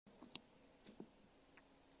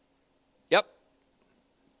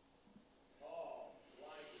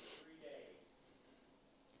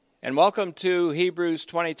And welcome to Hebrews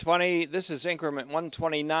 2020. This is increment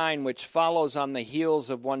 129, which follows on the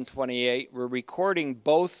heels of 128. We're recording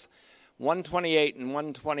both 128 and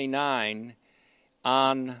 129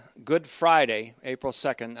 on Good Friday, April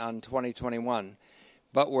 2nd, on 2021.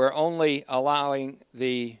 But we're only allowing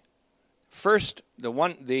the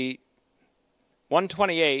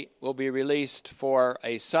 128 will be released for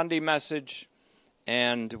a Sunday message,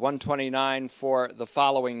 and 129 for the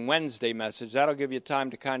following Wednesday message. That'll give you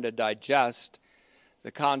time to kind of digest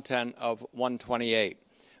the content of 128.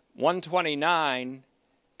 129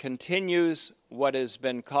 continues what has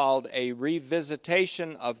been called a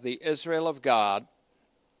revisitation of the Israel of God,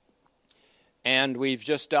 and we've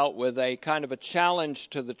just dealt with a kind of a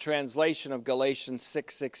challenge to the translation of Galatians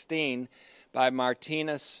 6:16 by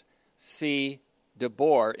Martinus C. de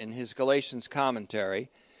Boer in his Galatians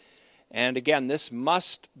commentary. And again, this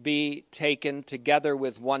must be taken together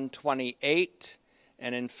with 128.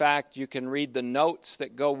 And in fact, you can read the notes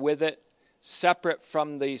that go with it separate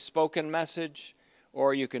from the spoken message,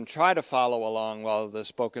 or you can try to follow along while the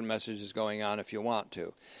spoken message is going on if you want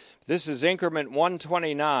to. This is increment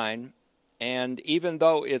 129, and even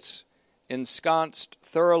though it's ensconced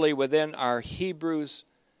thoroughly within our Hebrews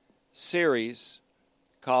series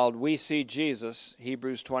called We See Jesus,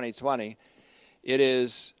 Hebrews 2020, it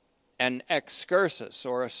is an excursus,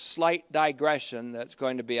 or a slight digression that's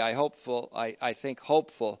going to be, I think,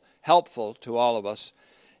 helpful to all of us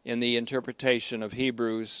in the interpretation of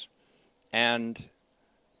Hebrews and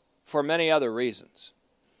for many other reasons.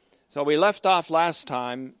 So we left off last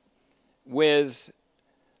time with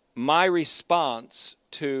my response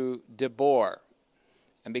to de Boer.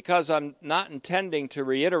 And because I'm not intending to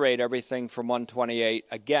reiterate everything from 128,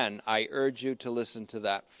 again, I urge you to listen to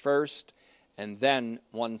that first, and then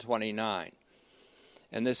 129.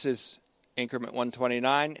 And this is increment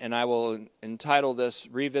 129, and I will entitle this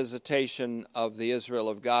Revisitation of the Israel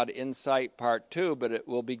of God Insight Part 2, but it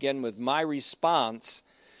will begin with my response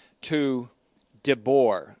to de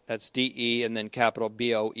Boer. That's D-E and then capital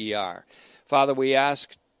B-O-E-R. Father, we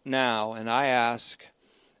ask now, and I ask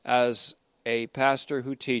as a pastor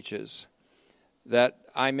who teaches, that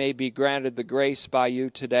I may be granted the grace by you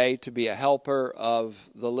today to be a helper of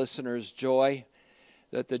the listener's joy,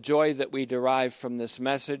 that the joy that we derive from this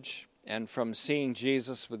message and from seeing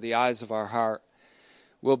Jesus with the eyes of our heart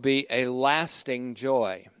will be a lasting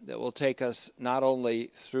joy that will take us not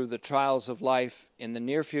only through the trials of life in the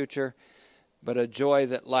near future, but a joy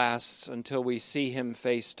that lasts until we see him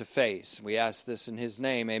face to face. We ask this in his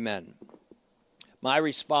name, amen. My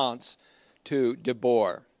response to de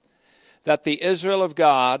Boer: that the Israel of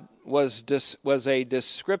God was a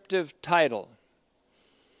descriptive title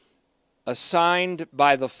assigned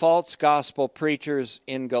by the false gospel preachers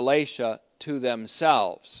in Galatia to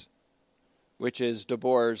themselves, which is de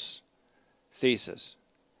Boer's thesis.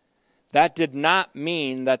 That did not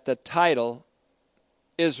mean that the title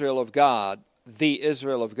Israel of God, the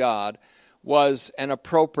Israel of God, was an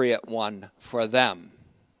appropriate one for them.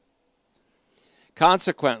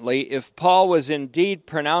 Consequently, if Paul was indeed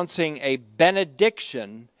pronouncing a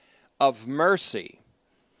benediction of mercy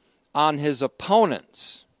on his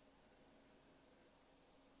opponents,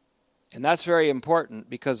 and that's very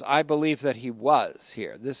important because I believe that he was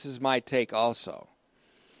here. This is my take also.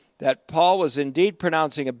 That Paul was indeed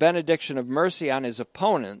pronouncing a benediction of mercy on his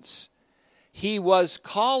opponents. He was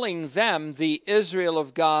calling them the Israel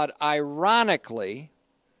of God ironically,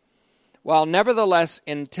 while nevertheless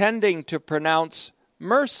intending to pronounce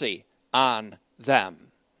mercy on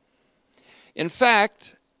them. In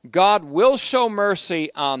fact, God will show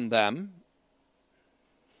mercy on them,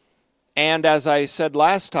 and as I said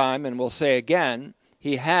last time, and will say again,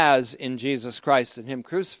 he has, in Jesus Christ and him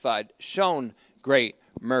crucified, shown great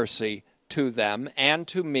mercy to them and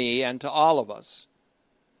to me and to all of us.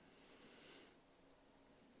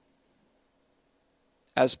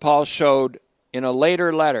 As Paul showed in a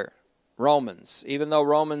later letter, Romans, even though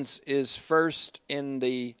Romans is first in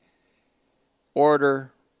the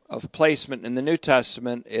order of placement in the New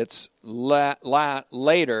Testament, it's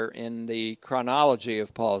later in the chronology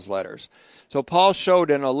of Paul's letters. So Paul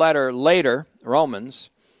showed in a letter later,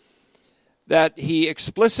 Romans, that he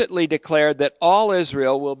explicitly declared that all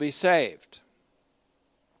Israel will be saved.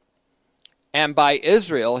 And by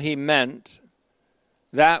Israel, he meant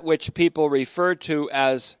that which people refer to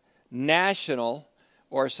as national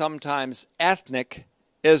or sometimes ethnic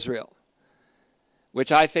Israel,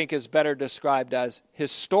 which I think is better described as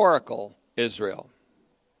historical Israel.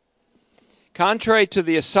 Contrary to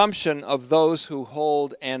the assumption of those who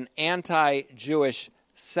hold an anti-Jewish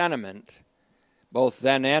sentiment, both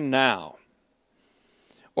then and now,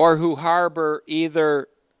 or who harbor either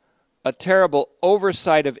a terrible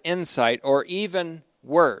oversight of insight, or even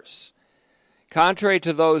worse, contrary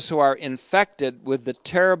to those who are infected with the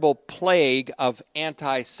terrible plague of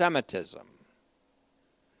anti-Semitism,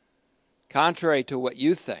 contrary to what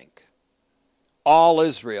you think, all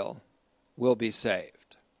Israel will be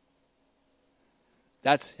saved.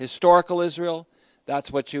 That's historical Israel.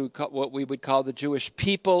 That's what we would call the Jewish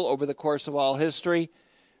people over the course of all history,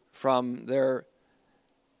 from their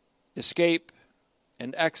escape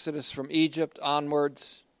and exodus from Egypt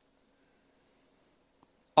onwards.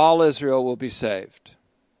 All Israel will be saved.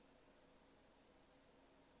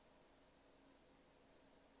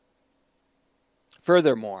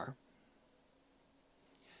 Furthermore,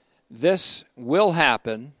 this will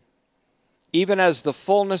happen even as the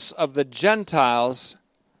fullness of the Gentiles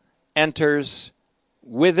enters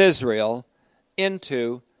with Israel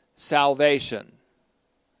into salvation.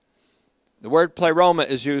 The word pleroma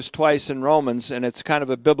is used twice in Romans, and it's kind of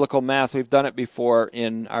a biblical math. We've done it before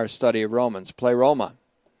in our study of Romans. Pleroma.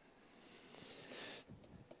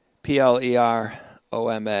 Pleroma.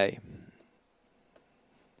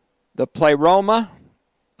 The pleroma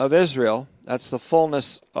of Israel, that's the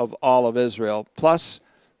fullness of all of Israel, plus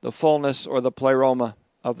the fullness or the pleroma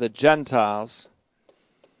of the Gentiles.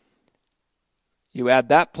 You add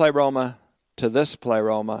that pleroma to this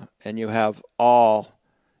pleroma, and you have all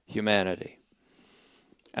humanity.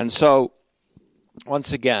 And so,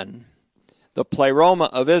 once again, the pleroma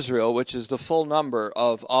of Israel, which is the full number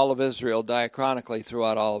of all of Israel diachronically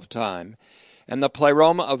throughout all of time, and the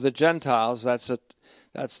pleroma of the Gentiles, that's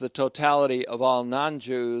the totality of all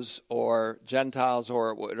non-Jews or Gentiles,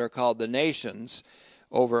 or what are called the nations,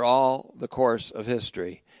 over all the course of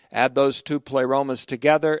history. Add those two pleromas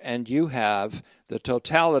together, and you have the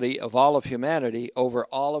totality of all of humanity over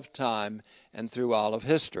all of time and through all of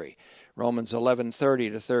history. Romans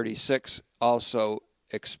 11:30 to 36 also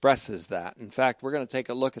expresses that. In fact, we're going to take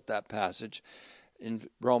a look at that passage in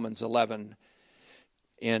Romans 11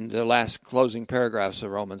 in the last closing paragraphs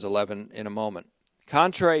of Romans 11 in a moment.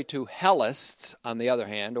 Contrary to Hellists, on the other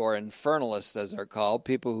hand, or infernalists as they're called,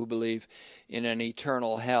 people who believe in an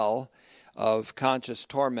eternal hell of conscious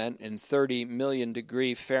torment in 30 million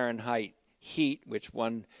degree Fahrenheit heat, which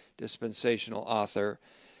one dispensational author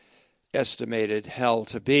estimated hell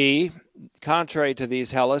to be. Contrary to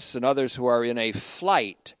these Hellists and others who are in a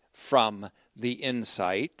flight from the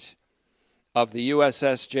insight of the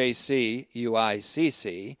USSJC,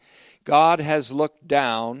 UICC, God has looked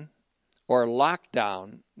down, or locked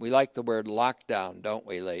down. We like the word lockdown, don't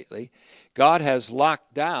we, lately? God has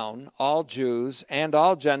locked down all Jews and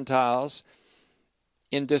all Gentiles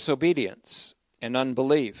in disobedience and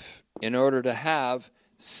unbelief in order to have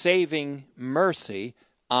saving mercy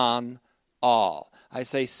on all. I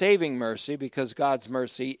say saving mercy because God's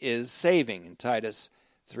mercy is saving in Titus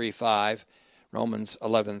 3:5, Romans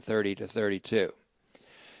 11:30 to 32.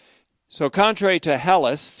 So contrary to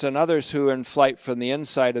Hellists and others who are in flight from the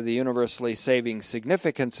insight of the universally saving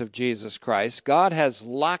significance of Jesus Christ, God has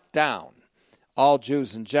locked down all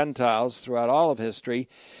Jews and Gentiles throughout all of history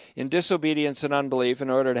in disobedience and unbelief in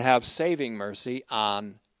order to have saving mercy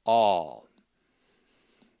on all.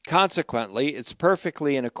 Consequently, it's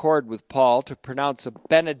perfectly in accord with Paul to pronounce a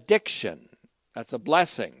benediction, that's a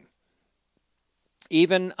blessing,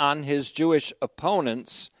 even on his Jewish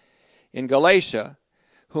opponents in Galatia,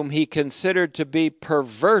 whom he considered to be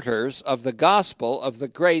perverters of the gospel of the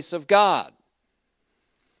grace of God.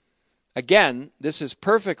 Again, this is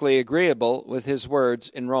perfectly agreeable with his words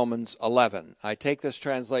in Romans 11. I take this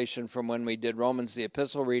translation from when we did Romans, the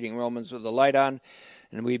epistle, reading Romans with the light on,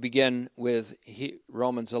 and we begin with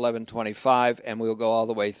Romans 11:25, and we'll go all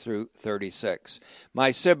the way through 36.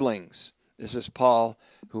 My siblings, this is Paul,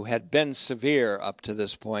 who had been severe up to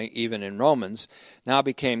this point, even in Romans, now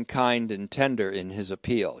became kind and tender in his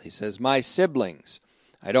appeal. He says, my siblings,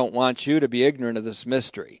 I don't want you to be ignorant of this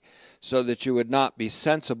mystery, so that you would not be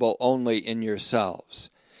sensible only in yourselves.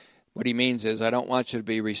 What he means is, I don't want you to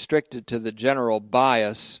be restricted to the general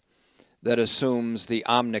bias that assumes the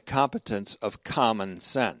omnicompetence of common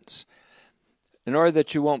sense. In order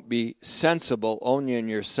that you won't be sensible only in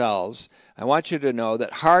yourselves, I want you to know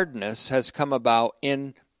that hardness has come about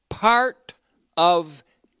in part of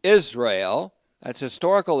Israel, that's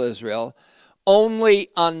historical Israel, only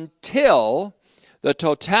until the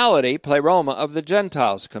totality, pleroma, of the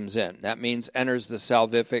Gentiles comes in. That means enters the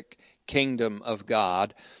salvific kingdom of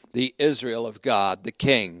God, the Israel of God, the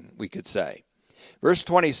king, we could say. Verse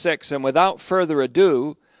 26, and without further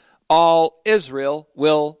ado, all Israel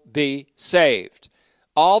will be saved.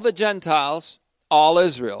 All the Gentiles, all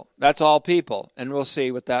Israel. That's all people. And we'll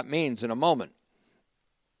see what that means in a moment.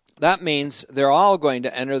 That means they're all going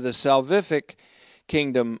to enter the salvific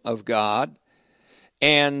kingdom of God,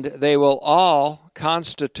 and they will all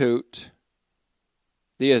constitute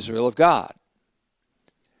the Israel of God.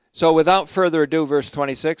 So without further ado, verse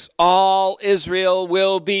 26, all Israel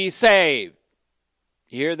will be saved.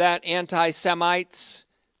 You hear that, anti-Semites?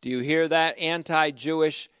 Do you hear that,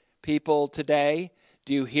 anti-Jewish people today?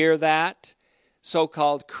 Do you hear that,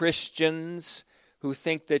 so-called Christians who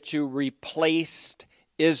think that you replaced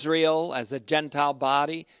Israel as a Gentile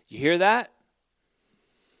body? You hear that?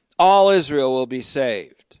 All Israel will be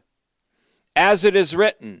saved. As it is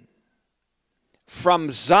written, from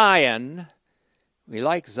Zion, we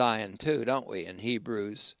like Zion too, don't we, in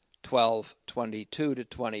Hebrews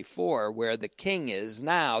 12:22-24, where the king is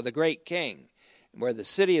now, the great king, where the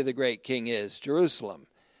city of the great king is, Jerusalem,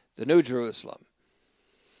 the New Jerusalem.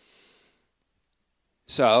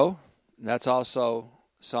 So, that's also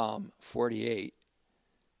Psalm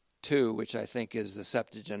 48:2, which I think is the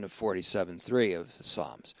Septuagint of 47:3 of the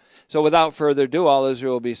Psalms. So without further ado, all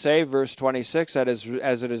Israel will be saved. Verse 26,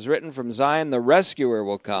 as it is written, from Zion the rescuer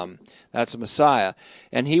will come. That's Messiah.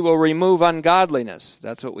 And he will remove ungodliness.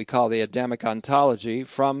 That's what we call the Adamic ontology,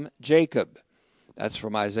 from Jacob. That's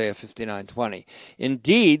from Isaiah 59:20.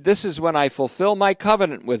 Indeed, this is when I fulfill my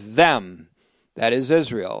covenant with them, that is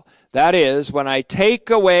Israel. That is, when I take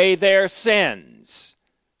away their sins.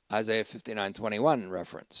 Isaiah 59:21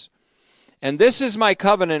 reference. And this is my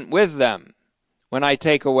covenant with them, when I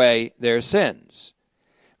take away their sins.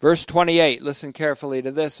 Verse 28, listen carefully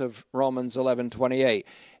to this of Romans 11:28.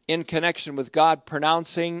 In connection with God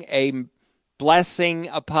pronouncing a blessing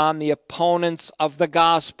upon the opponents of the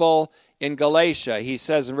gospel in Galatia, he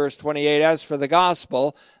says in verse 28, as for the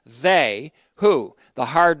gospel, they, who? The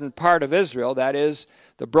hardened part of Israel, that is,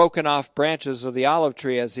 the broken off branches of the olive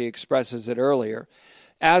tree, as he expresses it earlier.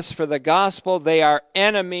 As for the gospel, they are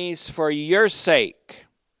enemies for your sake.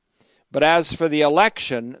 But as for the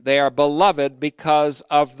election, they are beloved because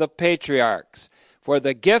of the patriarchs. For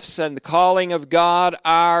the gifts and the calling of God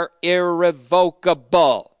are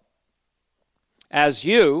irrevocable. As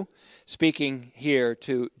you, speaking here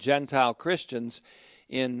to Gentile Christians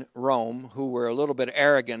in Rome, who were a little bit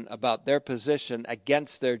arrogant about their position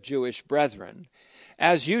against their Jewish brethren,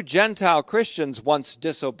 as you Gentile Christians once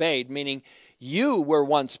disobeyed, meaning you were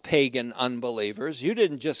once pagan unbelievers. You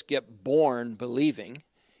didn't just get born believing.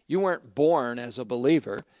 You weren't born as a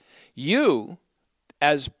believer. You,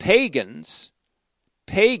 as pagans,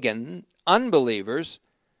 pagan unbelievers,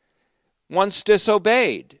 once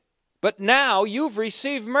disobeyed. But now you've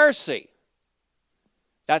received mercy.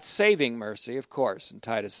 That's saving mercy, of course, in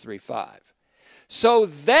Titus 3:5. So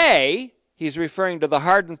they, he's referring to the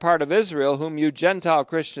hardened part of Israel, whom you Gentile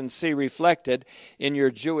Christians see reflected in your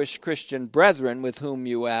Jewish Christian brethren with whom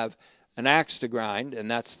you have an axe to grind, and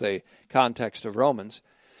that's the context of Romans.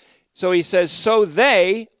 So he says, so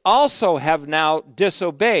they also have now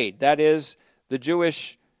disobeyed. That is, the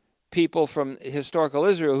Jewish people from historical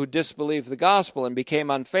Israel who disbelieved the gospel and became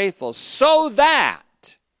unfaithful. So that,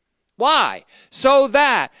 why? So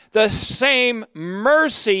that the same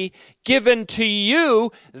mercy given to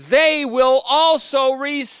you, they will also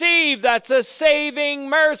receive. That's a saving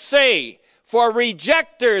mercy for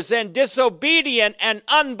rejectors and disobedient and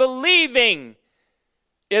unbelieving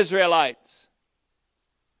Israelites.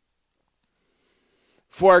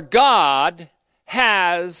 For God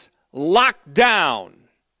has locked down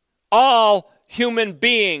all human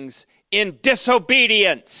beings in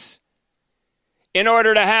disobedience in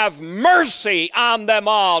order to have mercy on them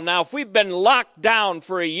all. Now, if we've been locked down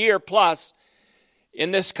for a year plus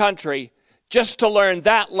in this country just to learn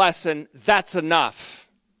that lesson, that's enough.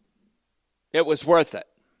 It was worth it.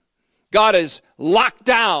 God has locked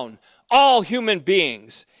down all human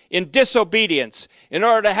beings in disobedience in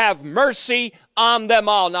order to have mercy on them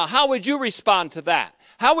all. Now, how would you respond to that?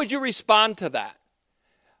 How would you respond to that?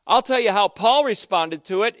 I'll tell you how Paul responded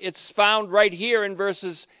to it. It's found right here in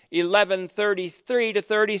verses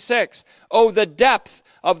 11:33-36. Oh, the depth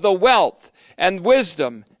of the wealth and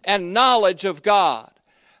wisdom and knowledge of God.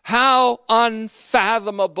 How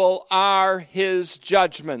unfathomable are his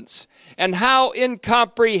judgments, and how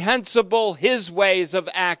incomprehensible his ways of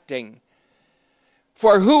acting.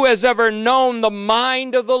 For who has ever known the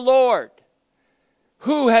mind of the Lord?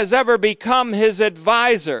 Who has ever become his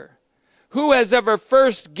advisor? Who has ever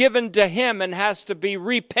first given to him and has to be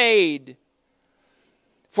repaid?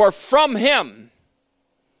 For from him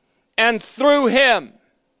and through him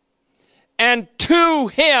and to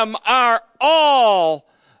him are all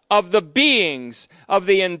of the beings of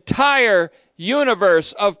the entire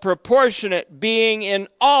universe of proportionate being in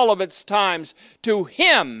all of its times. To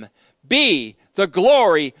him be the the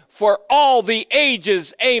glory for all the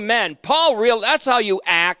ages. Amen. That's how you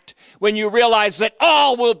act when you realize that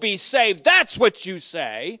all will be saved. That's what you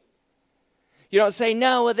say. You don't say,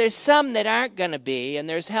 no, well, there's some that aren't going to be, and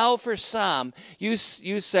there's hell for some. You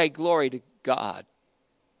say, glory to God.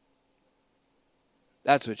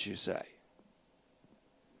 That's what you say.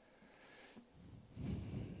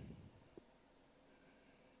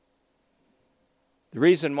 The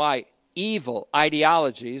reason why evil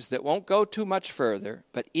ideologies that won't go too much further,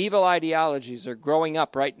 but evil ideologies are growing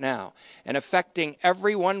up right now and affecting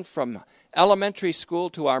everyone from elementary school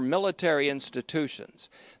to our military institutions.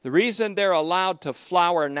 The reason they're allowed to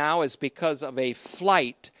flower now is because of a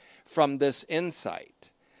flight from this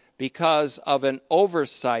insight, because of an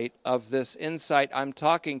oversight of this insight I'm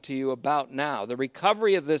talking to you about now. The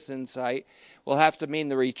recovery of this insight will have to mean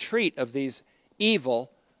the retreat of these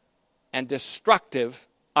evil and destructive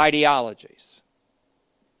ideologies.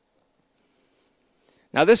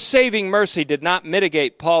 Now, this saving mercy did not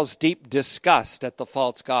mitigate Paul's deep disgust at the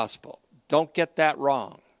false gospel. Don't get that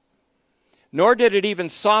wrong. Nor did it even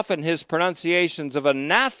soften his pronunciations of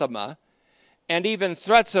anathema and even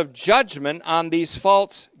threats of judgment on these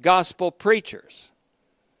false gospel preachers.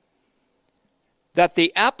 That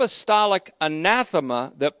the apostolic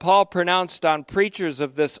anathema that Paul pronounced on preachers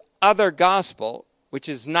of this other gospel, which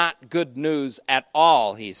is not good news at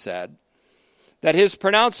all, he said, that his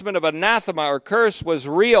pronouncement of anathema or curse was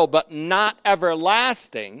real but not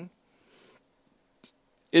everlasting,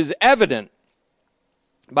 is evident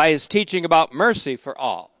by his teaching about mercy for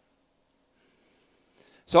all.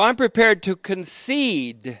 So I'm prepared to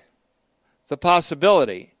concede the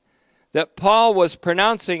possibility that Paul was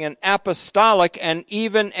pronouncing an apostolic and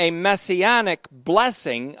even a messianic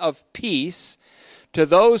blessing of peace to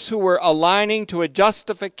those who were aligning to a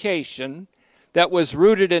justification that was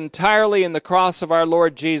rooted entirely in the cross of our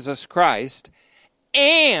Lord Jesus Christ,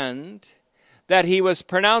 and that he was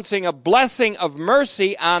pronouncing a blessing of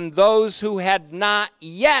mercy on those who had not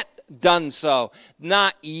yet done so,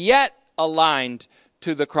 not yet aligned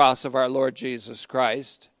to the cross of our Lord Jesus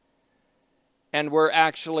Christ, and were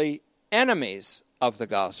actually enemies of the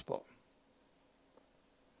gospel.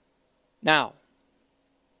 Now,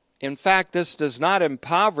 in fact, this does not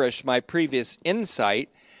impoverish my previous insight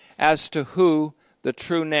as to who the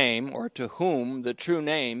true name, or to whom the true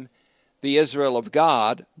name, the Israel of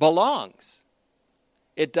God, belongs.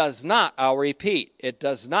 It does not, I'll repeat, it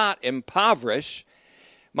does not impoverish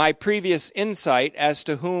my previous insight as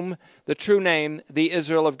to whom the true name, the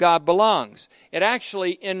Israel of God, belongs. It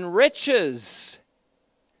actually enriches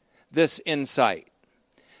this insight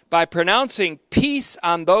by pronouncing peace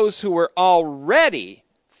on those who were already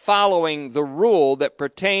following the rule that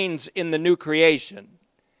pertains in the new creation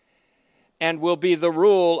and will be the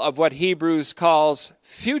rule of what Hebrews calls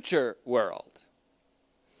future world.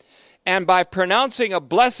 And by pronouncing a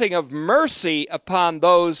blessing of mercy upon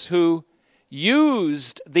those who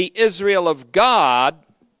used the Israel of God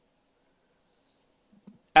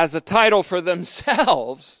as a title for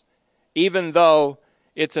themselves, even though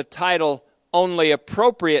it's a title only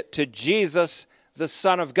appropriate to Jesus, the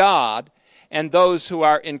Son of God, and those who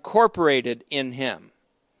are incorporated in him.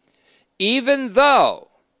 Even though,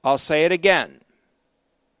 I'll say it again,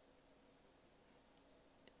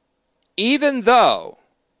 even though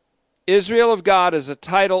Israel of God is a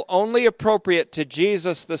title only appropriate to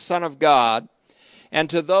Jesus, the Son of God, and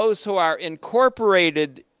to those who are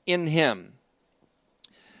incorporated in him,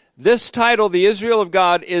 this title, the Israel of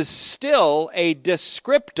God, is still a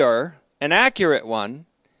descriptor, an accurate one,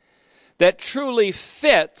 that truly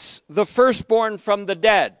fits the firstborn from the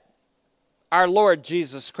dead, our Lord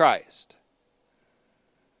Jesus Christ.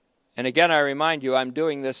 And again, I remind you, I'm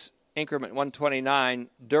doing this increment 129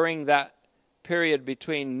 during that period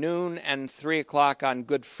between noon and 3 o'clock on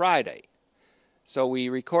Good Friday. So we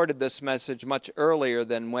recorded this message much earlier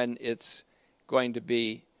than when it's going to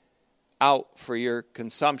be out for your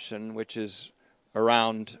consumption, which is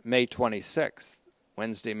around May 26th,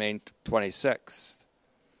 Wednesday, May 26th.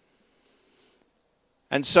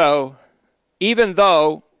 And so, even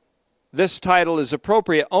though this title is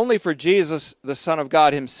appropriate only for Jesus, the Son of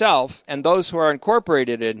God himself, and those who are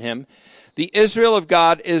incorporated in him, the Israel of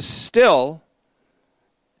God is still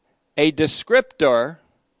a descriptor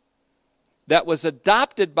that was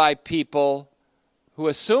adopted by people who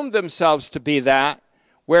assumed themselves to be that,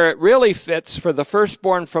 where it really fits for the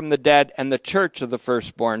firstborn from the dead and the church of the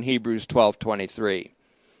firstborn, Hebrews 12:23.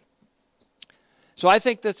 So I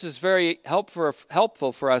think this is very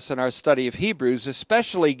helpful for us in our study of Hebrews,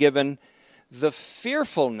 especially given the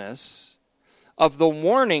fearfulness of the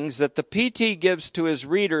warnings that the PT gives to his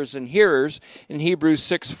readers and hearers in Hebrews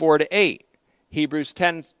 6:4-8. Hebrews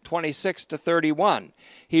 10:26 to 31,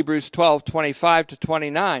 Hebrews 12:25 to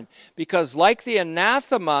 29, because like the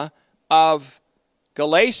anathema of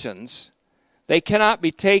Galatians, they cannot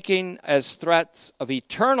be taken as threats of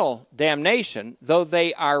eternal damnation, though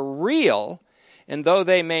they are real and though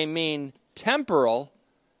they may mean temporal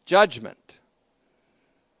judgment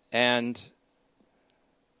and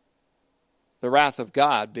the wrath of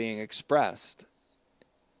God being expressed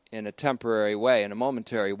in a temporary way, in a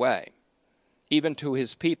momentary way, even to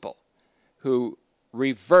his people who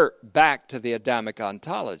revert back to the Adamic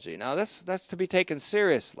ontology. Now, that's to be taken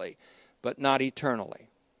seriously, but not eternally.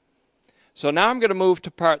 So now I'm going to move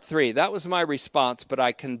to part 3. That was my response, but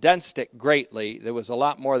I condensed it greatly. There was a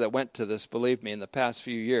lot more that went to this, believe me, in the past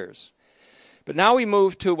few years. But now we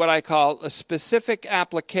move to what I call a specific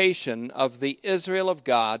application of the Israel of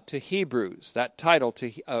God to Hebrews, that title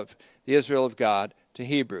of the Israel of God to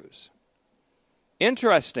Hebrews.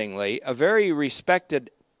 Interestingly, a very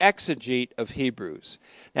respected exegete of Hebrews.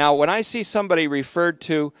 Now, when I see somebody referred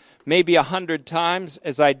to maybe 100 times,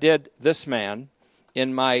 as I did this man,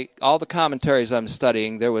 in all the commentaries I'm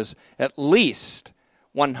studying, there was at least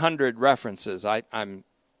 100 references, I'm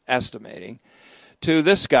estimating, to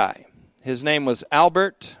this guy. His name was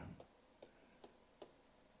Albert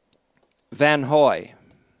Van Hoy.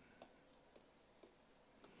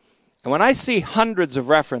 And when I see hundreds of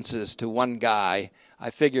references to one guy,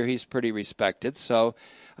 I figure he's pretty respected. So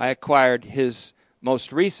I acquired his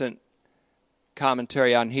most recent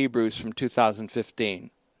commentary on Hebrews from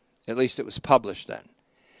 2015. At least it was published then.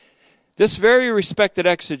 This very respected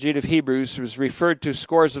exegete of Hebrews was referred to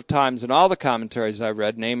scores of times in all the commentaries I've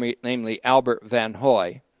read, namely Albert Van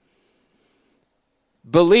Hoy,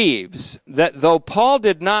 believes that though Paul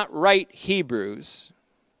did not write Hebrews,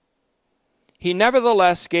 he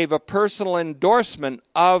nevertheless gave a personal endorsement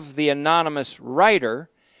of the anonymous writer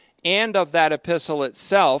and of that epistle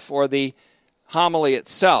itself, or the homily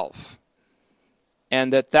itself,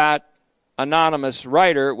 and that anonymous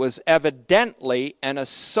writer was evidently an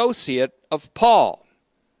associate of Paul.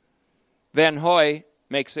 Van Hoy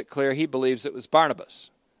makes it clear he believes it was Barnabas.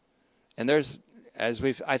 And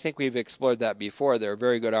I think we've explored that before. There are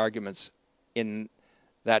very good arguments in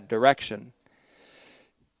that direction.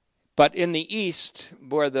 But in the East,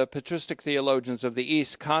 where the patristic theologians of the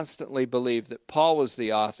East constantly believed that Paul was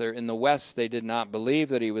the author, in the West they did not believe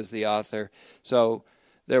that he was the author. So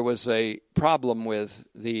there was a problem with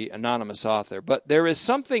the anonymous author. But there is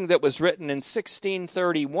something that was written in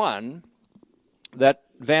 1631 that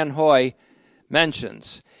Van Hoy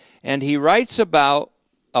mentions. And he writes about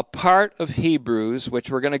a part of Hebrews, which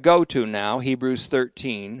we're going to go to now, Hebrews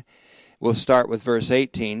 13. We'll start with verse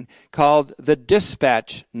 18, called the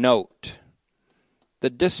dispatch note.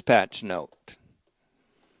 The dispatch note.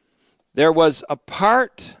 There was a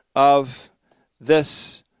part of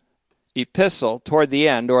this epistle toward the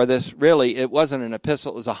end, or this really, it wasn't an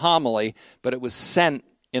epistle, it was a homily, but it was sent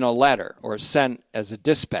in a letter or sent as a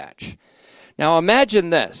dispatch. Now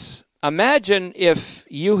imagine this. Imagine if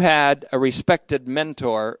you had a respected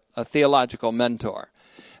mentor, a theological mentor.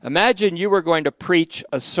 Imagine you were going to preach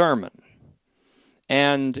a sermon,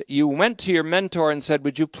 and you went to your mentor and said,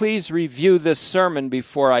 would you please review this sermon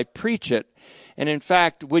before I preach it? And in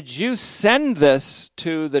fact, would you send this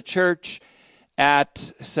to the church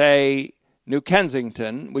at, say, New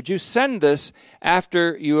Kensington? Would you send this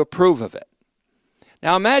after you approve of it?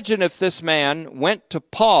 Now imagine if this man went to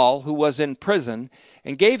Paul, who was in prison,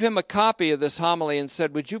 and gave him a copy of this homily and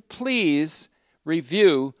said, would you please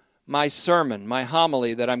review my sermon, my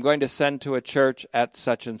homily that I'm going to send to a church at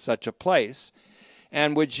such and such a place,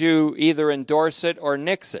 and would you either endorse it or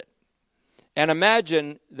nix it? And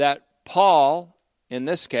imagine that Paul, in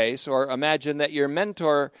this case, or imagine that your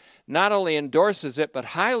mentor not only endorses it, but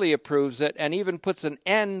highly approves it, and even puts an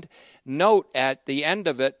end note at the end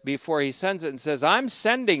of it before he sends it and says, I'm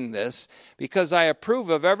sending this because I approve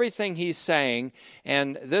of everything he's saying,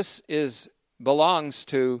 and this belongs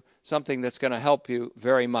to something that's going to help you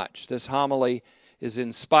very much. This homily is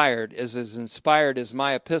inspired, is as inspired as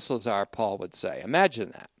my epistles are, Paul would say.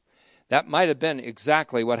 Imagine that. That might have been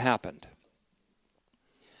exactly what happened.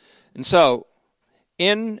 And so,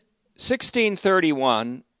 in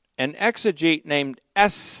 1631, an exegete named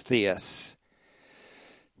Estheus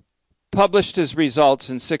published his results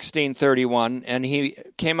in 1631, and he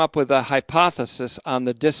came up with a hypothesis on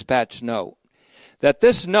the dispatch note. That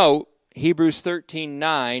this note, Hebrews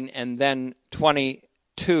 13:9 and then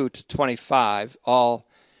 22 to 25, all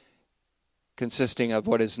consisting of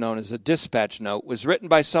what is known as a dispatch note, was written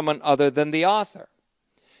by someone other than the author.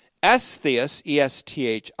 Estheus,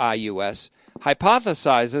 E-S-T-H-I-U-S,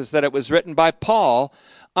 hypothesizes that it was written by Paul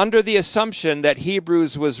under the assumption that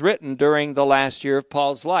Hebrews was written during the last year of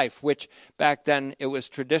Paul's life, which back then it was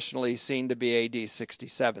traditionally seen to be AD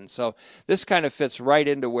 67. So this kind of fits right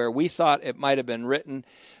into where we thought it might have been written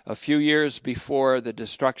a few years before the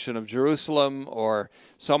destruction of Jerusalem, or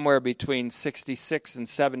somewhere between 66 and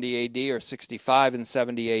 70 AD, or 65 and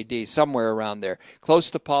 70 AD, somewhere around there, close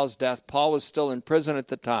to Paul's death. Paul was still in prison at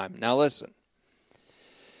the time. Now listen,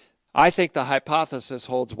 I think the hypothesis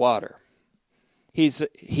holds water.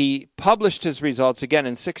 He published his results again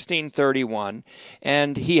in 1631,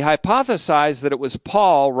 and he hypothesized that it was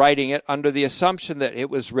Paul writing it under the assumption that it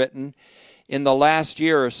was written in the last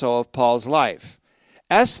year or so of Paul's life.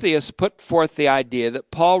 Estheus put forth the idea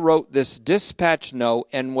that Paul wrote this dispatch note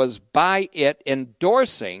and was by it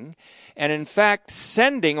endorsing and in fact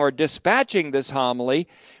sending or dispatching this homily,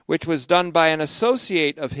 which was done by an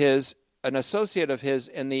associate of his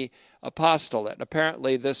in the apostolate.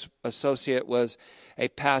 Apparently this associate was a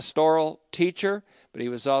pastoral teacher, but he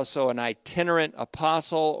was also an itinerant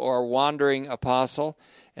apostle or wandering apostle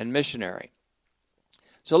and missionary.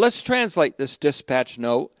 So let's translate this dispatch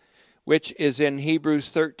note, which is in Hebrews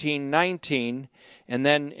 13:19 and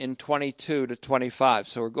then in 22 to 25.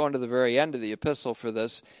 So we're going to the very end of the epistle for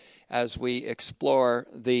this as we explore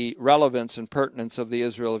the relevance and pertinence of the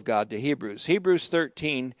Israel of God to Hebrews. Hebrews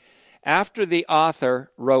 13, after the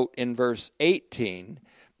author wrote in verse 18,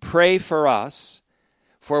 "Pray for us,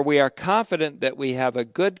 for we are confident that we have a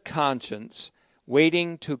good conscience,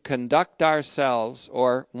 wanting to conduct ourselves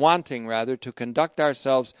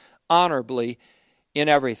honorably in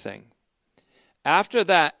everything." After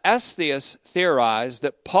that, Estheus theorized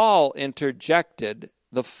that Paul interjected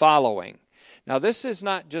the following. Now, this is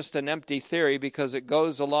not just an empty theory, because it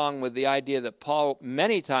goes along with the idea that Paul,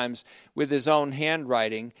 many times with his own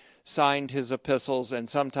handwriting, signed his epistles, and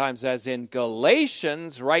sometimes, as in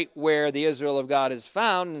Galatians, right where the Israel of God is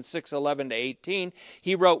found in 6:11 to 18,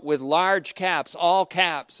 he wrote with large caps, all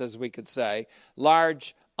caps, as we could say,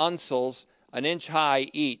 large uncials, an inch high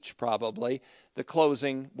each probably, the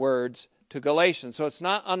closing words to Galatians. So it's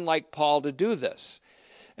not unlike Paul to do this.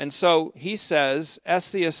 And so he says,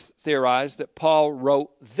 Estheus theorized that Paul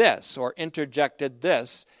wrote this, or interjected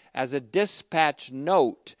this, as a dispatch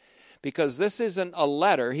note, because this isn't a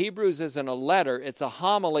letter. Hebrews isn't a letter. It's a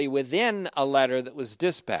homily within a letter that was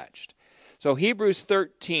dispatched. So Hebrews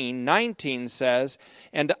 13:19 says,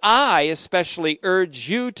 "And I especially urge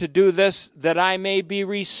you to do this, that I may be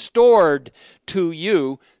restored to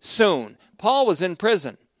you soon." Paul was in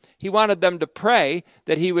prison. He wanted them to pray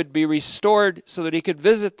that he would be restored so that he could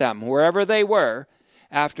visit them wherever they were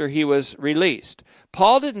after he was released.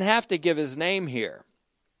 Paul didn't have to give his name here,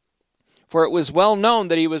 for it was well known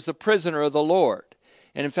that he was the prisoner of the Lord.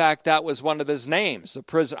 And in fact, that was one of his names, the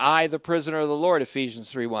prisoner of the Lord,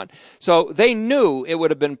 Ephesians 3:1. So they knew it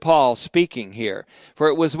would have been Paul speaking here, for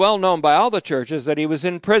it was well known by all the churches that he was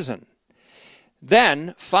in prison.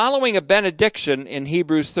 Then, following a benediction in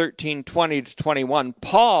Hebrews 13:20 to 21,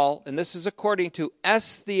 Paul, and this is according to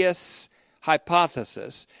Estheus'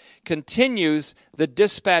 hypothesis, continues the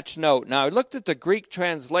dispatch note. Now, I looked at the Greek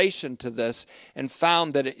translation to this and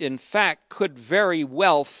found that it, in fact, could very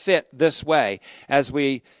well fit this way as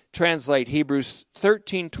we translate Hebrews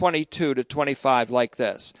 13:22 to 25 like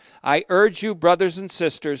this. "I urge you, brothers and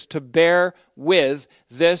sisters, to bear with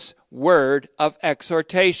this word of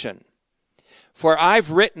exhortation. For I've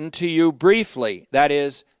written to you briefly," that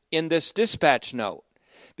is, in this dispatch note,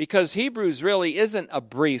 because Hebrews really isn't a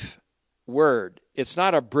brief word. It's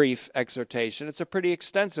not a brief exhortation. It's a pretty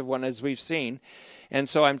extensive one, as we've seen. And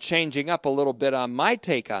so I'm changing up a little bit on my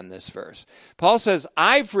take on this verse. Paul says,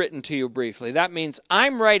 "I've written to you briefly." That means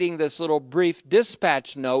I'm writing this little brief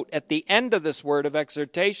dispatch note at the end of this word of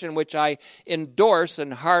exhortation, which I endorse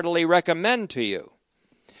and heartily recommend to you.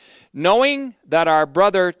 "Knowing that our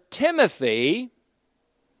brother Timothy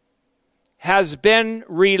has been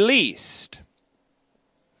released."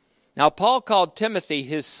 Now, Paul called Timothy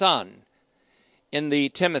his son in the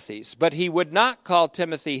Timothys, but he would not call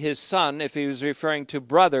Timothy his son if he was referring to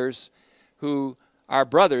brothers who are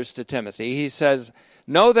brothers to Timothy. He says,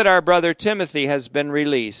 "Know that our brother Timothy has been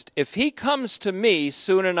released. If he comes to me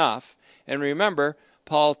soon enough," and remember,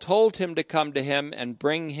 Paul told him to come to him and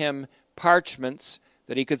bring him parchments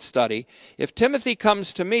that he could study. "If Timothy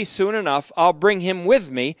comes to me soon enough, I'll bring him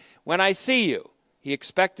with me when I see you." He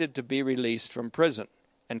expected to be released from prison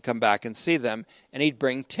and come back and see them, and he'd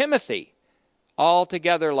bring Timothy, all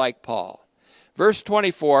together like Paul. Verse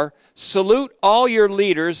 24, "Salute all your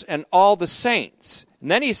leaders and all the saints."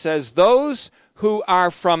 And then he says, "Those who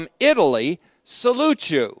are from Italy salute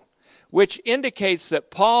you," which indicates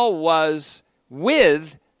that Paul was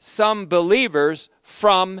with some believers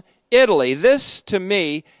from Italy. This, to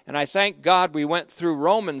me, and I thank God we went through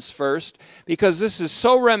Romans first, because this is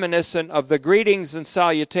so reminiscent of the greetings and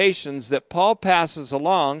salutations that Paul passes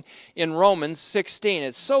along in Romans 16.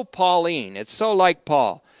 It's so Pauline. It's so like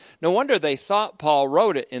Paul. No wonder they thought Paul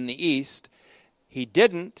wrote it in the East. He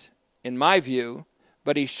didn't, in my view,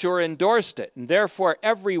 but he sure endorsed it. And therefore,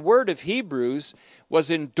 every word of Hebrews was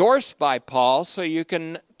endorsed by Paul, so you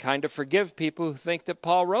can kind of forgive people who think that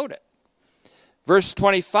Paul wrote it. Verse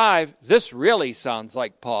 25, this really sounds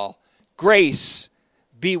like Paul. Grace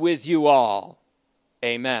be with you all.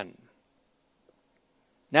 Amen.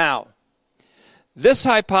 Now, this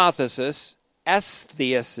hypothesis,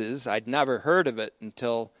 esthesis, I'd never heard of it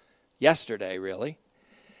until yesterday, really.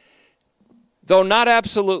 Though not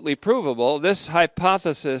absolutely provable, this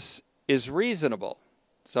hypothesis is reasonable.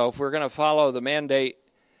 So if we're going to follow the mandate,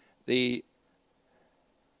 the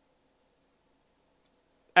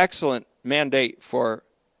excellent mandate for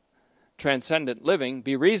transcendent living,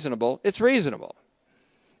 be reasonable, it's reasonable.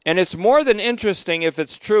 And it's more than interesting if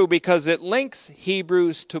it's true, because it links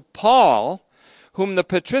Hebrews to Paul, whom the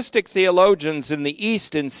patristic theologians in the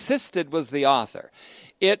East insisted was the author.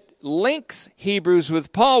 It links Hebrews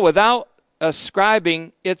with Paul without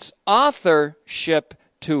ascribing its authorship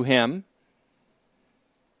to him,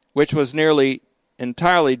 which was nearly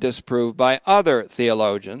entirely disproved by other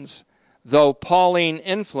theologians, though Pauline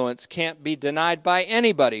influence can't be denied by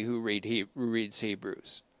anybody who reads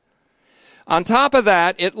Hebrews. On top of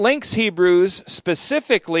that, it links Hebrews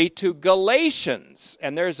specifically to Galatians,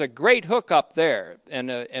 and there's a great hook up there, and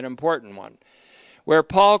an important one, where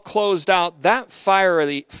Paul closed out that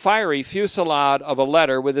fiery fusillade of a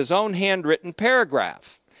letter with his own handwritten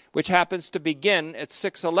paragraph, which happens to begin at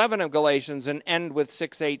 6:11 of Galatians and end with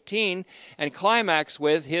 6:18, and climax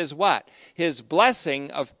with his what? His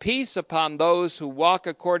blessing of peace upon those who walk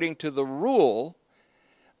according to the rule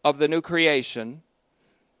of the new creation,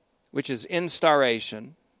 which is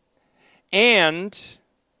instauration, and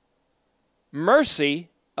mercy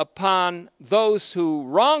upon those who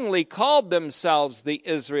wrongly called themselves the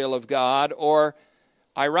Israel of God, or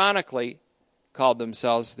ironically called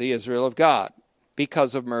themselves the Israel of God,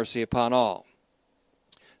 because of mercy upon all.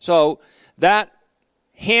 So that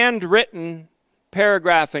handwritten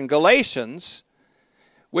paragraph in Galatians,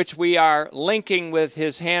 which we are linking with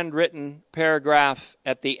his handwritten paragraph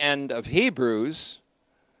at the end of Hebrews,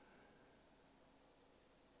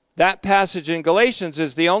 that passage in Galatians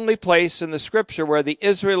is the only place in the Scripture where the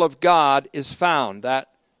Israel of God is found, that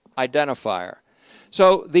identifier.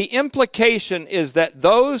 So the implication is that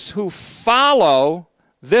those who follow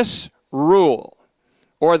this rule,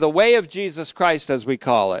 or the way of Jesus Christ as we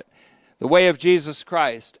call it, the way of Jesus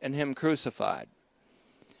Christ and him crucified,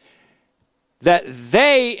 that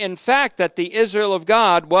the Israel of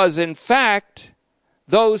God was in fact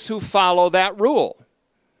those who follow that rule.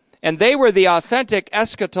 And they were the authentic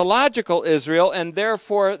eschatological Israel, and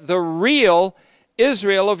therefore the real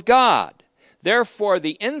Israel of God. Therefore,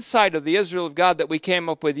 the insight of the Israel of God that we came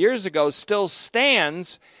up with years ago still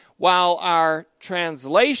stands, while our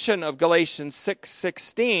translation of Galatians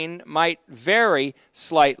 6:16 might vary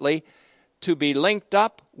slightly to be linked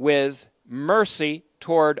up with mercy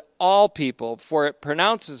toward all people, for it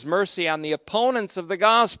pronounces mercy on the opponents of the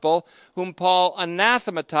gospel, whom Paul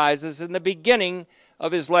anathematizes in the beginning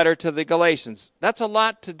of his letter to the Galatians. That's a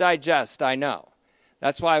lot to digest, I know.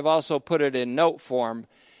 That's why I've also put it in note form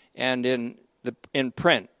and in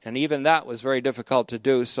print, and even that was very difficult to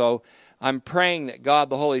do, so I'm praying that God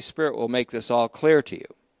the Holy Spirit will make this all clear to you.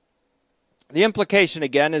 The implication,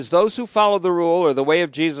 again, is those who follow the rule or the way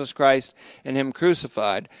of Jesus Christ and him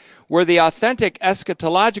crucified were the authentic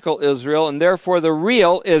eschatological Israel, and therefore the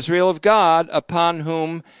real Israel of God, upon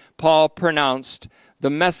whom Paul pronounced the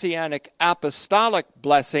messianic apostolic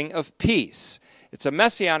blessing of peace. It's a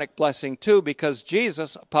messianic blessing, too, because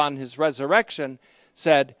Jesus, upon his resurrection,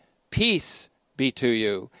 said, "Peace be to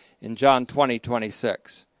you," in John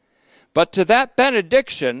 20:26. But to that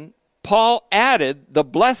benediction, Paul added the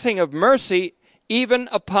blessing of mercy even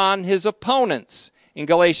upon his opponents in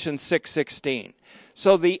Galatians 6:16.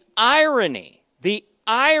 So the irony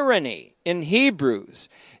in Hebrews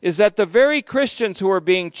is that the very Christians who are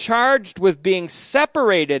being charged with being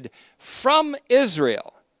separated from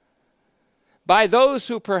Israel by those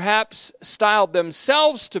who perhaps styled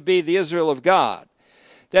themselves to be the Israel of God,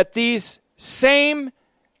 that these same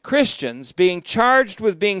Christians being charged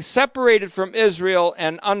with being separated from Israel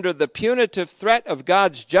and under the punitive threat of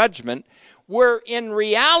God's judgment were in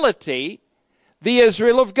reality the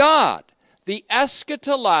Israel of God, the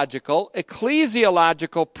eschatological,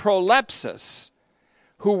 ecclesiological prolepsis,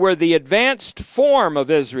 who were the advanced form of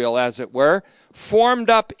Israel, as it were, formed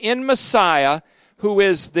up in Messiah, who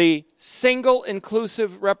is the single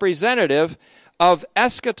inclusive representative of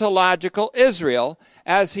eschatological Israel,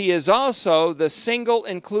 as he is also the single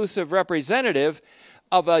inclusive representative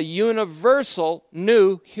of a universal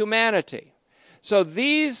new humanity. So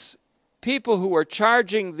these people who were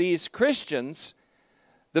charging these Christians,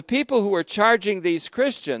 the people who were charging these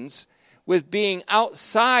Christians with being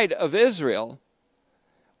outside of Israel,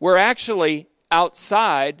 were actually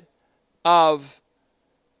outside of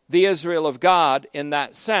the Israel of God in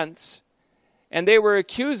that sense, and they were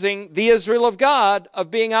accusing the Israel of God of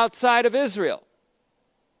being outside of Israel.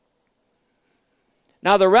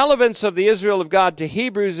 Now, the relevance of the Israel of God to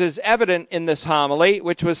Hebrews is evident in this homily,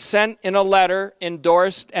 which was sent in a letter,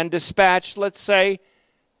 endorsed and dispatched, let's say,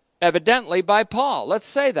 evidently by Paul. Let's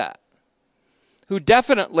say that. Who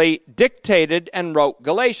definitely dictated and wrote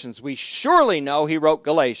Galatians. We surely know he wrote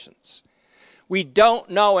Galatians. We don't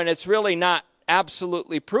know, and it's really not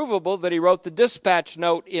absolutely provable, that he wrote the dispatch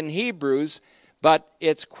note in Hebrews, but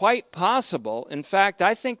it's quite possible. In fact,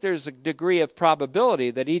 I think there's a degree of probability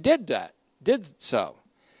that he did so.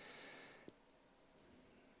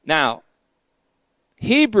 Now,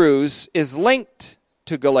 Hebrews is linked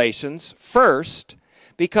to Galatians first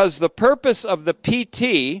because the purpose of the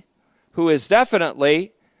PT, who is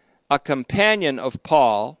definitely a companion of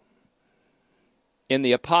Paul in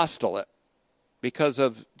the apostolate, because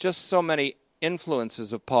of just so many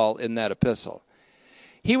influences of Paul in that epistle.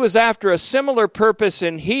 He was after a similar purpose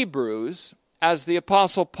in Hebrews as the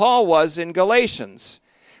apostle Paul was in Galatians,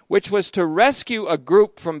 which was to rescue a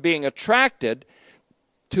group from being attracted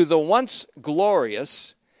to the once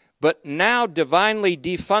glorious but now divinely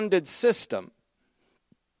defunded system,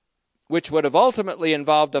 which would have ultimately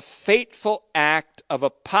involved a fateful act of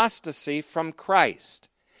apostasy from Christ.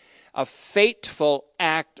 A fateful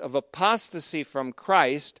act of apostasy from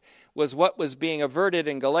Christ was what was being averted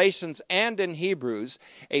in Galatians and in Hebrews,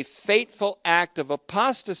 a fateful act of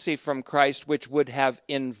apostasy from Christ which would have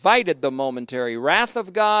invited the momentary wrath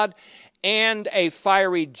of God and a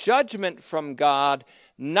fiery judgment from God,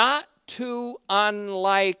 not too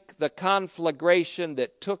unlike the conflagration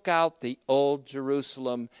that took out the old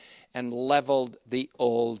Jerusalem and leveled the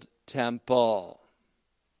old temple.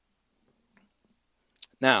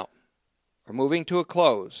 Now, we're moving to a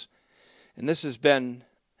close. And this has been,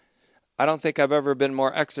 I don't think I've ever been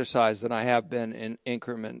more exercised than I have been in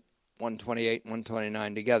increment 128 and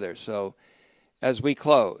 129 together. So, as we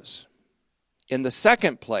close, in the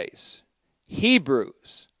second place,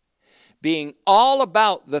 Hebrews, being all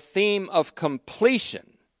about the theme of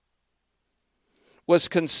completion, was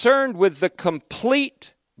concerned with the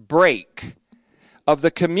complete break of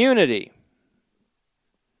the community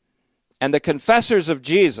and the confessors of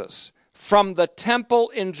Jesus from the temple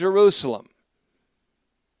in Jerusalem,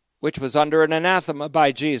 which was under an anathema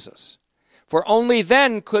by Jesus. For only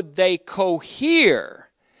then could they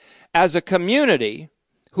cohere as a community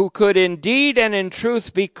who could indeed and in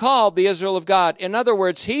truth be called the Israel of God. In other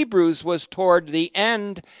words, Hebrews was toward the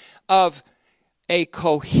end of a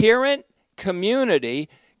coherent community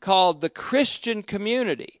called the Christian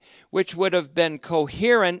community, which would have been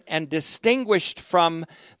coherent and distinguished from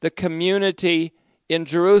the community in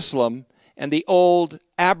Jerusalem and the old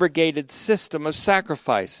abrogated system of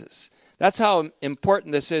sacrifices. That's how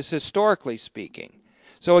important this is historically speaking.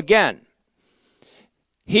 So again,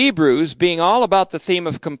 Hebrews, being all about the theme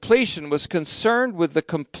of completion, was concerned with the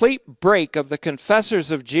complete break of the confessors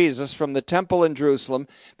of Jesus from the temple in Jerusalem,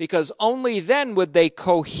 because only then would they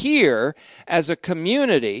cohere as a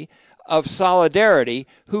community of solidarity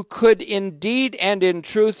who could indeed and in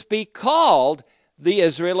truth be called the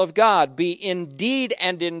Israel of God, be indeed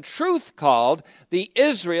and in truth called the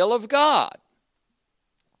Israel of God.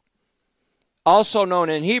 Also known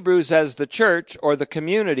in Hebrews as the church or the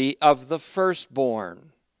community of the firstborn.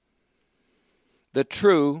 The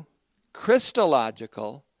true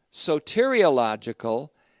Christological, soteriological,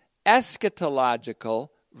 eschatological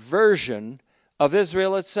version of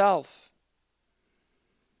Israel itself,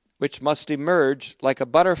 which must emerge like a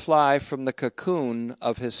butterfly from the cocoon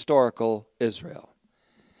of historical Israel.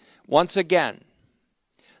 Once again,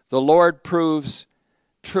 the Lord proves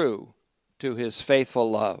true to his faithful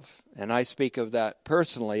love. And I speak of that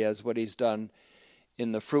personally as what he's done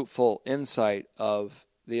in the fruitful insight of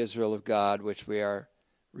the Israel of God, which we are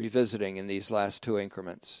revisiting in these last two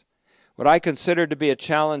increments. What I consider to be a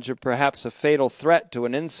challenge or perhaps a fatal threat to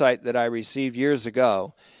an insight that I received years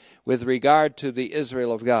ago with regard to the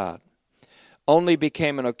Israel of God only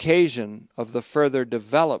became an occasion of the further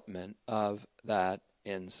development of that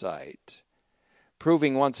insight,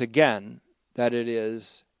 proving once again that it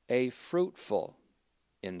is a fruitful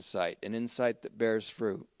insight, an insight that bears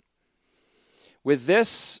fruit. With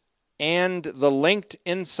this and the linked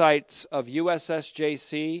insights of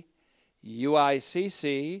USSJC,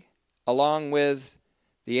 UICC, along with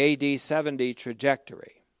the AD 70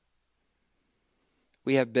 trajectory,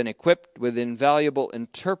 we have been equipped with invaluable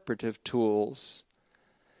interpretive tools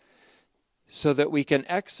so that we can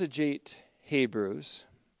exegete Hebrews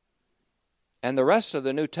and the rest of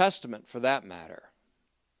the New Testament for that matter,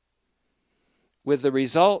 with the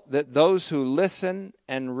result that those who listen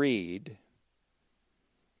and read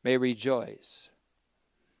may rejoice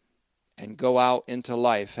and go out into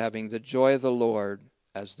life having the joy of the Lord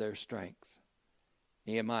as their strength.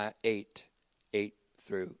 Nehemiah 8:8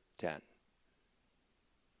 through 10.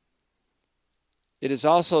 It is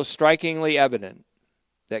also strikingly evident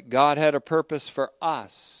that God had a purpose for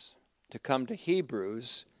us to come to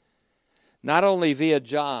Hebrews, not only via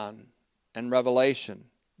John and Revelation,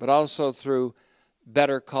 but also through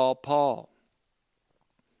Better Call Paul.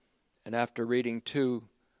 And after reading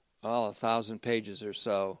 1,000 pages or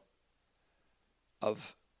so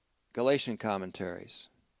of Galatian commentaries,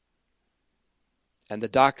 and the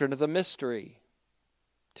doctrine of the mystery,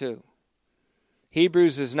 too,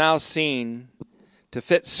 Hebrews is now seen to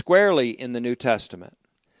fit squarely in the New Testament.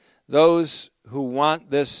 Those who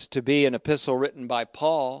want this to be an epistle written by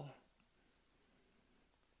Paul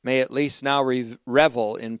may at least now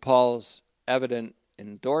revel in Paul's evident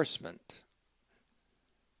endorsement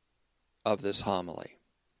of this homily.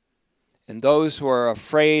 And those who are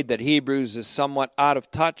afraid that Hebrews is somewhat out of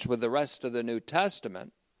touch with the rest of the New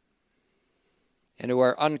Testament and who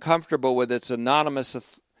are uncomfortable with its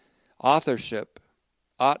anonymous authorship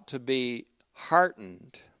ought to be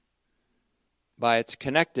heartened by its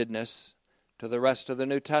connectedness to the rest of the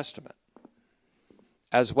New Testament,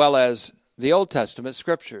 as well as the Old Testament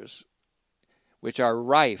scriptures, which are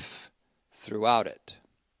rife throughout it.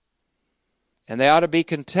 And they ought to be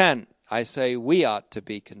content, I say we ought to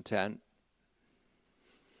be content,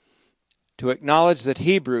 to acknowledge that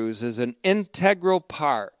Hebrews is an integral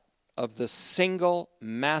part of the single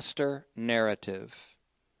master narrative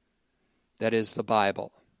that is the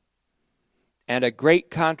Bible, and a great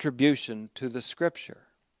contribution to the Scripture,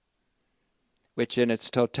 which in its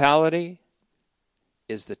totality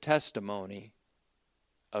is the testimony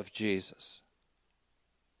of Jesus.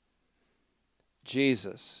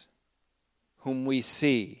 Jesus, whom we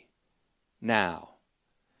see now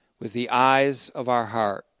with the eyes of our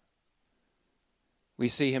heart. We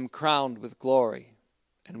see him crowned with glory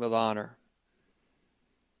and with honor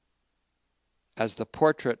as the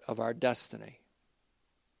portrait of our destiny,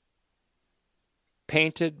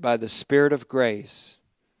 painted by the Spirit of grace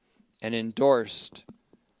and endorsed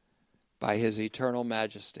by his eternal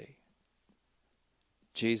majesty,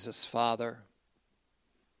 Jesus, Father,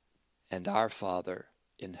 and our Father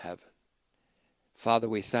in heaven. Father,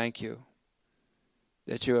 we thank you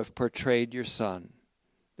that you have portrayed your Son,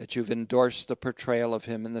 that you've endorsed the portrayal of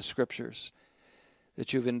him in the Scriptures,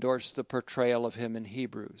 that you've endorsed the portrayal of him in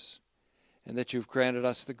Hebrews, and that you've granted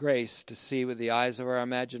us the grace to see with the eyes of our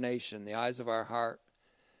imagination, the eyes of our heart,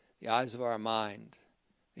 the eyes of our mind,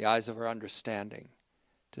 the eyes of our understanding,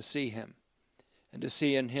 to see him, and to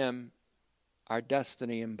see in him our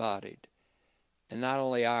destiny embodied, and not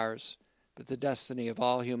only ours, but the destiny of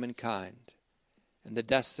all humankind, and the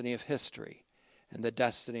destiny of history, and the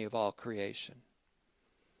destiny of all creation.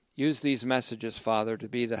 Use these messages, Father, to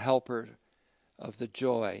be the helper of the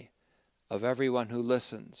joy of everyone who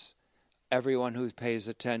listens, everyone who pays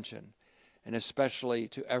attention, and especially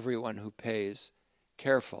to everyone who pays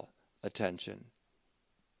careful attention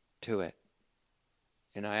to it.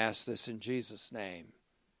 And I ask this in Jesus' name.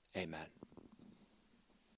 Amen.